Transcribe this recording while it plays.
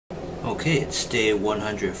Okay, it's day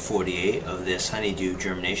 148 of this honeydew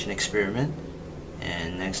germination experiment,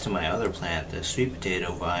 and next to my other plant, the sweet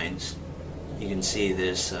potato vines, you can see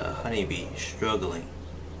this honeybee struggling.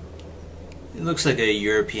 It looks like a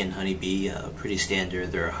European honeybee, pretty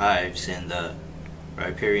standard. There are hives in the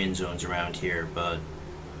riparian zones around here, but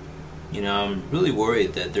I'm really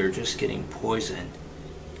worried that they're just getting poisoned.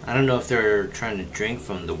 I don't know if they're trying to drink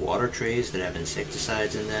from the water trays that have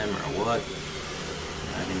insecticides in them or what.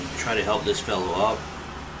 I can try to help this fellow up,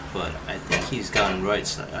 but I think he's gotten right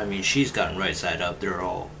side. She's gotten right side up. They're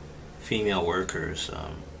all female workers,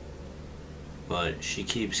 but she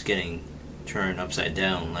keeps getting turned upside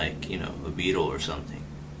down like, a beetle or something.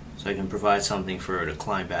 So I can provide something for her to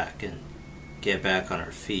climb back and get back on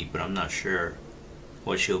her feet, but I'm not sure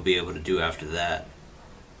what she'll be able to do after that.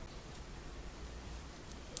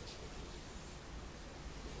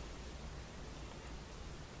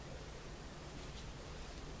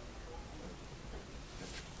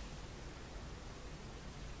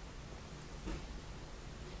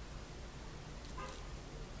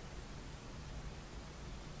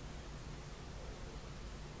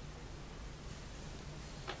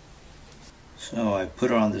 So I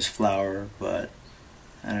put her on this flower, but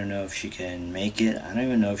I don't know if she can make it. I don't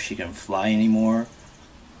even know if she can fly anymore.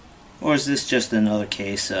 Or is this just another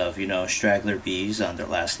case of, straggler bees on their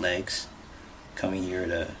last legs coming here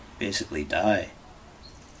to basically die?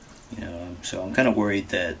 So I'm kind of worried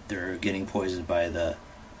that they're getting poisoned by the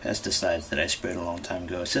pesticides that I sprayed a long time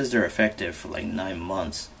ago. It says they're effective for like 9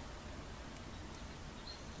 months.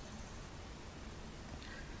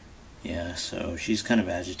 Yeah, so she's kind of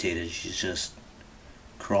agitated. She's just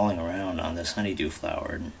crawling around on this honeydew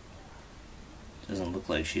flower. And doesn't look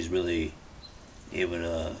like she's really able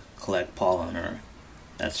to collect pollen, or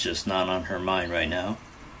that's just not on her mind right now.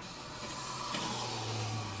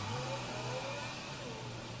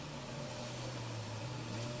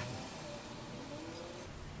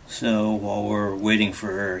 So while we're waiting for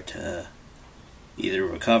her to either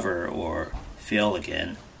recover or fail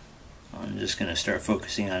again, I'm just going to start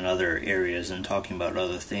focusing on other areas and talking about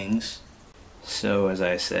other things. So as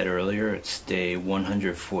I said earlier, it's day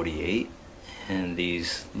 148, and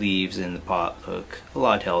these leaves in the pot look a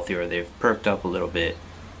lot healthier. They've perked up a little bit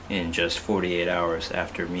in just 48 hours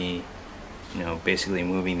after me, basically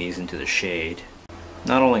moving these into the shade.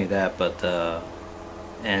 Not only that, but the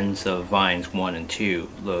ends of vines 1 and 2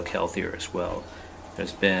 look healthier as well.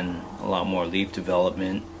 There's been a lot more leaf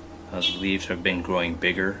development. The leaves have been growing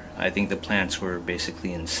bigger. I think the plants were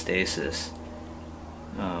basically in stasis,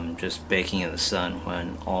 just baking in the sun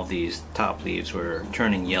when all these top leaves were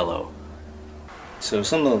turning yellow. So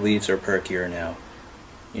some of the leaves are perkier now.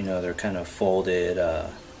 They're kind of folded,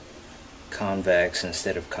 convex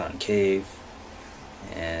instead of concave,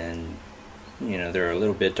 and they're a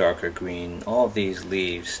little bit darker green. All of these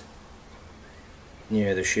leaves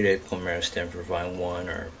near the shoot apical meristem for vine 1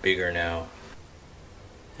 are bigger now.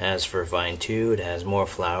 As for vine 2, it has more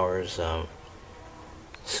flowers,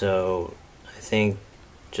 so I think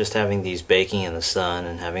just having these baking in the sun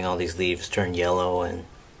and having all these leaves turn yellow and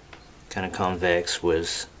kind of convex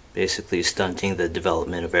was basically stunting the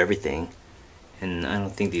development of everything. And I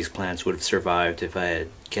don't think these plants would have survived if I had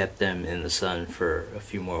kept them in the sun for a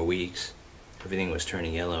few more weeks. Everything was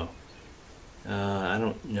turning yellow. I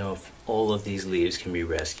don't know if all of these leaves can be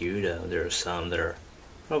rescued. There are some that are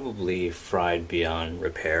probably fried beyond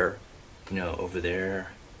repair, over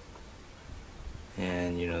there.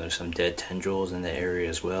 And there's some dead tendrils in the area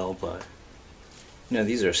as well, but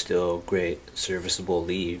these are still great serviceable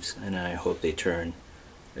leaves, and I hope they turn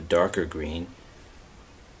a darker green.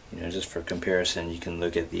 Just for comparison, you can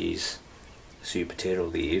look at these sweet potato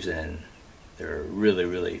leaves and they're really,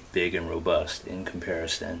 really big and robust in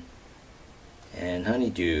comparison. And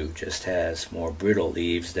honeydew just has more brittle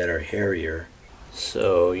leaves that are hairier.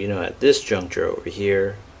 So, at this juncture over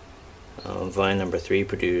here, vine number 3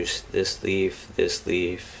 produced this leaf,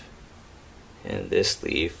 and this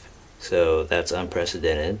leaf. So that's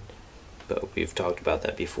unprecedented, but we've talked about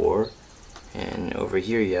that before. And over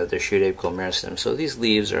here you have the shoot apical meristem. So these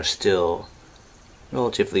leaves are still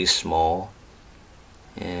relatively small.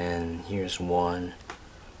 And here's one.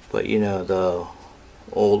 But the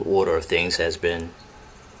old order of things has been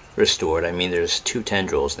restored. There's 2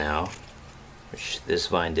 tendrils now, which this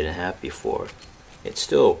vine didn't have before. It's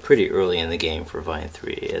still pretty early in the game for vine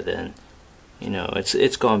 3, and then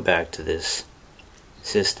it's gone back to this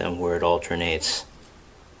system where it alternates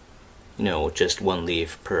just 1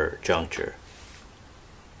 leaf per juncture.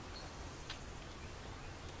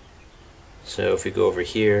 So if we go over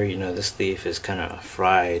here, this leaf is kind of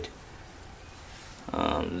fried.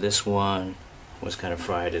 This one was kind of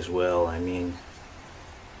fried as well. I mean,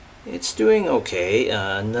 it's doing okay.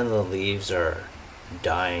 None of the leaves are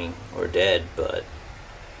dying or dead, but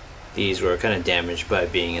these were kind of damaged by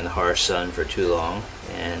being in the harsh sun for too long,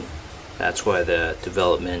 and that's why the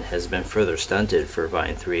development has been further stunted for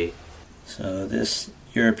vine 3. So this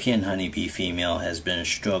European honeybee female has been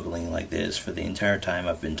struggling like this for the entire time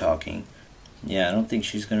I've been talking. Yeah, I don't think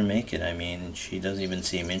she's going to make it. I mean, she doesn't even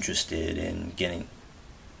seem interested in getting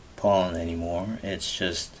pollen anymore. It's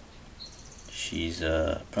just she's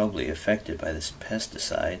probably affected by this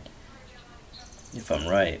pesticide, if I'm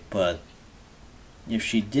right. But if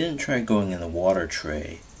she didn't try going in the water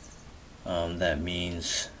tray, that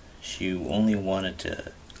means she only wanted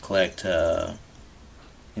to collect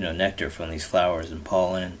nectar from these flowers and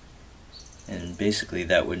pollen, and basically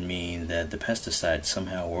that would mean that the pesticide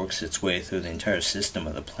somehow works its way through the entire system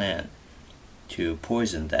of the plant to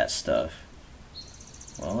poison that stuff.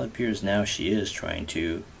 Well, it appears now she is trying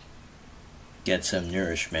to get some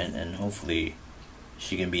nourishment, and hopefully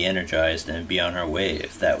she can be energized and be on her way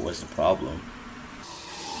if that was the problem.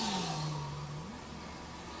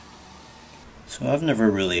 So I've never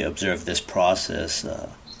really observed this process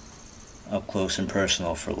up close and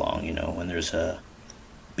personal for long, when there's a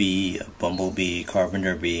bee, a bumblebee,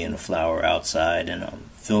 carpenter bee, and a flower outside and I'm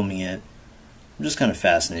filming it. I'm just kind of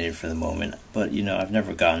fascinated for the moment, but I've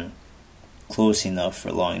never gotten close enough for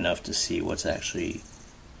long enough to see what's actually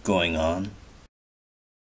going on.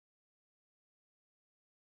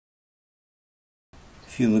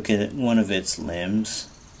 If you look at one of its limbs,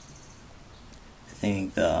 I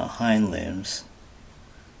think the hind limbs,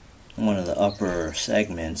 one of the upper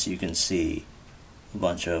segments, you can see a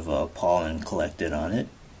bunch of pollen collected on it.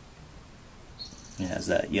 It has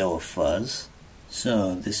that yellow fuzz.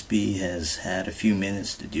 So this bee has had a few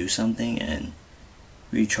minutes to do something and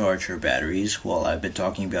recharge her batteries while I've been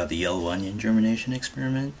talking about the yellow onion germination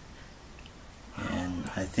experiment. And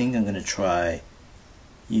I think I'm going to try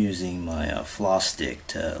using my floss stick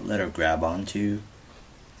to let her grab onto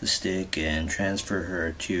the stick and transfer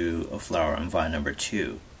her to a flower on vine number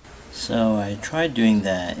 2. So I tried doing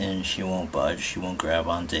that and she won't budge. She won't grab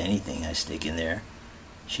onto anything I stick in there.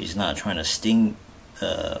 She's not trying to sting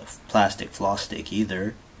the plastic floss stick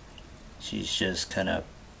either. She's just kind of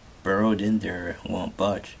burrowed in there and won't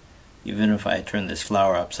budge, even if I turn this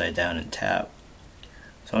flower upside down and tap.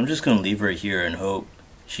 So I'm just going to leave her here and hope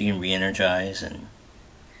she can re-energize and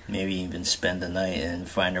maybe even spend the night and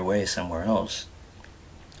find her way somewhere else.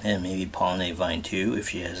 And maybe pollinate vine 2 if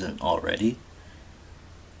she hasn't already.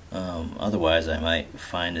 Otherwise I might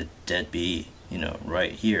find a dead bee,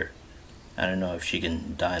 right here. I don't know if she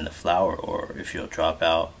can die in the flower or if she'll drop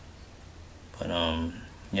out. But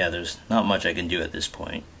yeah, there's not much I can do at this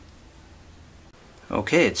point.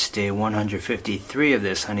 Okay, it's day 153 of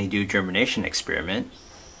this honeydew germination experiment.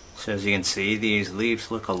 So as you can see, these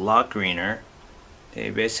leaves look a lot greener. They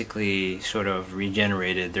basically sort of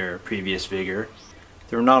regenerated their previous vigor.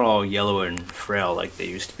 They're not all yellow and frail like they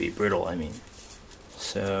used to be, brittle I mean.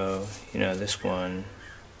 So, this one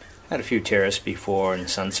had a few tears before and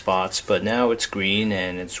sunspots, but now it's green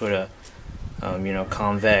and it's sort of,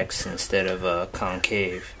 convex instead of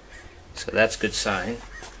concave. So that's a good sign.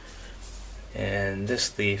 And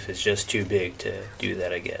this leaf is just too big to do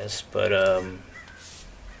that, I guess. But,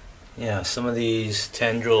 yeah, some of these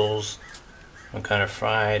tendrils are kind of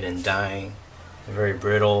fried and dying. They're very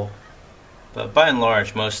brittle. But by and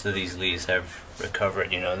large, most of these leaves have recovered.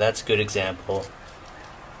 That's a good example.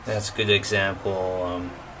 That's a good example.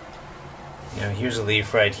 Here's a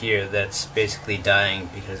leaf right here that's basically dying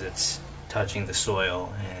because it's touching the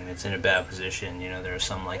soil and it's in a bad position. There are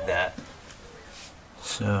some like that.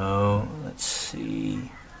 So let's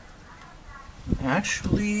see.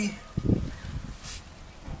 Actually,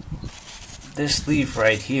 this leaf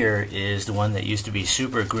right here is the one that used to be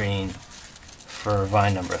super green for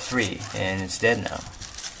vine number 3, and it's dead now.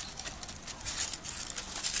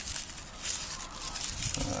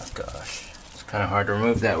 Oh gosh, it's kind of hard to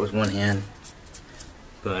remove that with one hand,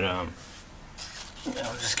 but I'll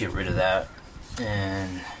just get rid of that.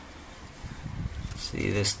 And see,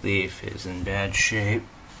 this leaf is in bad shape.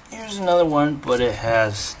 Here's another one, but it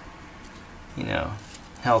has,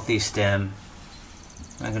 healthy stem.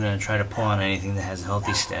 I'm not gonna try to pull on anything that has a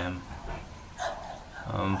healthy stem.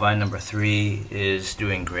 Vine number 3 is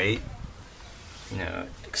doing great. It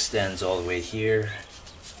extends all the way here.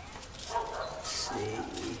 Let's see.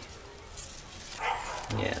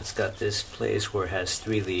 Yeah, it's got this place where it has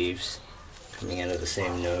 3 leaves coming out of the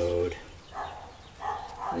same node.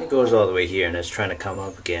 And it goes all the way here, and it's trying to come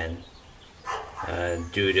up again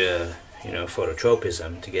due to,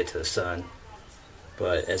 phototropism to get to the sun.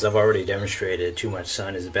 But as I've already demonstrated, too much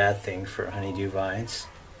sun is a bad thing for honeydew vines.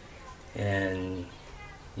 And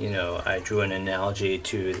you know, I drew an analogy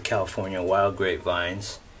to the California wild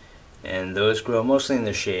grapevines, and those grow mostly in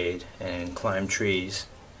the shade and climb trees.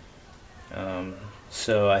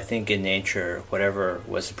 So I think in nature, whatever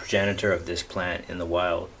was the progenitor of this plant in the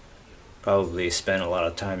wild probably spent a lot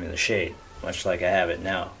of time in the shade, much like I have it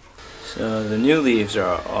now. So the new leaves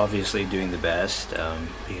are obviously doing the best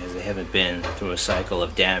because they haven't been through a cycle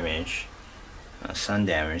of damage, sun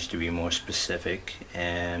damage to be more specific,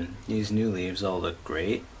 and these new leaves all look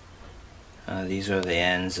great. These are the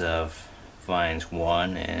ends of vines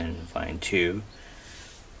 1 and vine 2.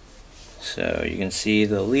 So you can see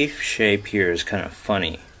the leaf shape here is kind of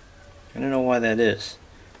funny. I don't know why that is,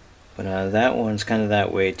 but that one's kind of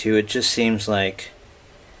that way too. It just seems like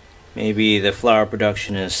maybe the flower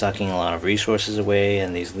production is sucking a lot of resources away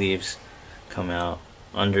and these leaves come out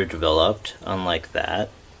underdeveloped, unlike that.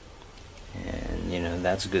 And you know,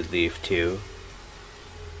 that's a good leaf too.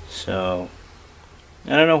 So I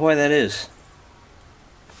don't know why that is.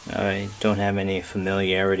 I don't have any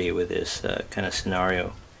familiarity with this kind of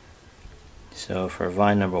scenario. So for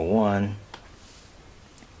vine number 1,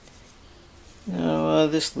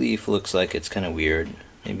 this leaf looks like it's kind of weird,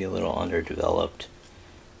 maybe a little underdeveloped.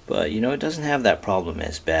 But you know, it doesn't have that problem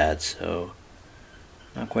as bad, so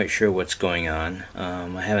not quite sure what's going on.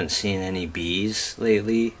 I haven't seen any bees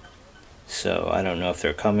lately, so I don't know if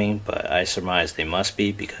they're coming, but I surmise they must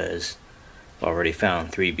be because I've already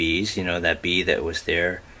found 3 bees. You know, that bee that was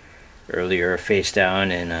there earlier face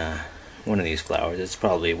down in one of these flowers. It's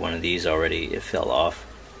probably one of these already. It fell off.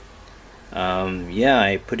 Yeah,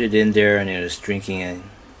 I put it in there and it was drinking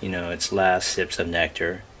its last sips of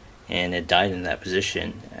nectar, and it died in that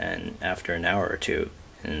position and after an hour or two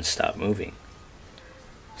and stopped moving.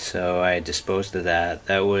 So I disposed of that.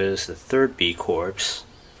 That was the 3rd bee corpse.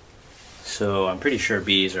 So I'm pretty sure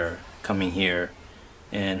bees are coming here,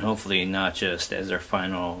 and hopefully not just as their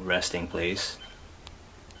final resting place.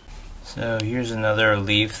 So here's another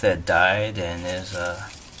leaf that died and is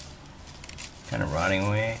kind of rotting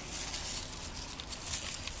away.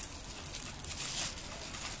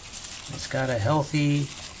 It's got a healthy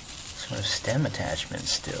sort of stem attachment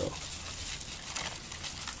still.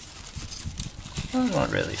 Oh,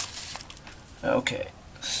 not really. Okay,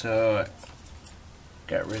 so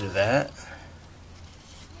got rid of that,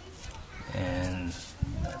 and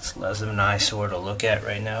that's less of an eyesore to look at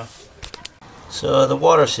right now. So the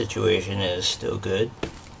water situation is still good.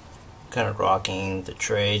 Kind of rocking the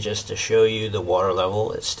tray just to show you the water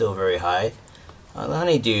level. It's still very high. The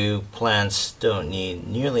honeydew plants don't need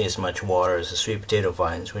nearly as much water as the sweet potato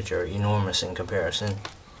vines, which are enormous in comparison.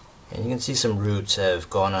 And you can see some roots have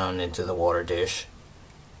gone on into the water dish.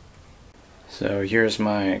 So here's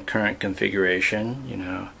my current configuration. You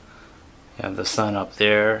know, you have the sun up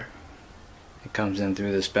there. It comes in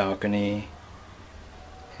through this balcony.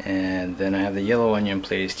 And then I have the yellow onion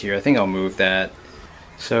placed here. I think I'll move that.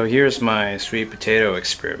 So here's my sweet potato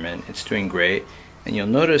experiment. It's doing great. And you'll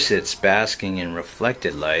notice it's basking in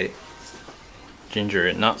reflected light.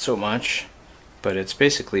 Ginger, not so much. But it's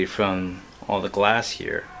basically from all the glass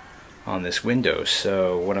here on this window.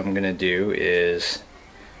 So what I'm going to do is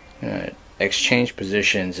exchange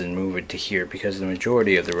positions and move it to here, because the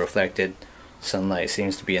majority of the reflected sunlight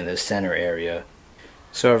seems to be in the center area.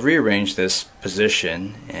 So I've rearranged this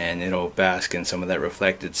position and it'll bask in some of that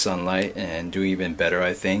reflected sunlight and do even better,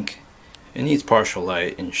 I think. It needs partial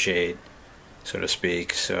light and shade, so to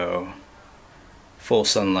speak, so full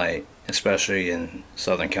sunlight, especially in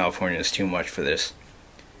Southern California, is too much for this.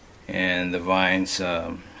 And the vines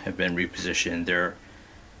have been repositioned. They're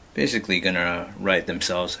basically gonna right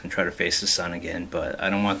themselves and try to face the sun again, but I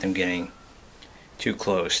don't want them getting too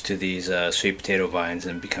close to these sweet potato vines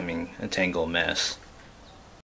and becoming a tangled mess.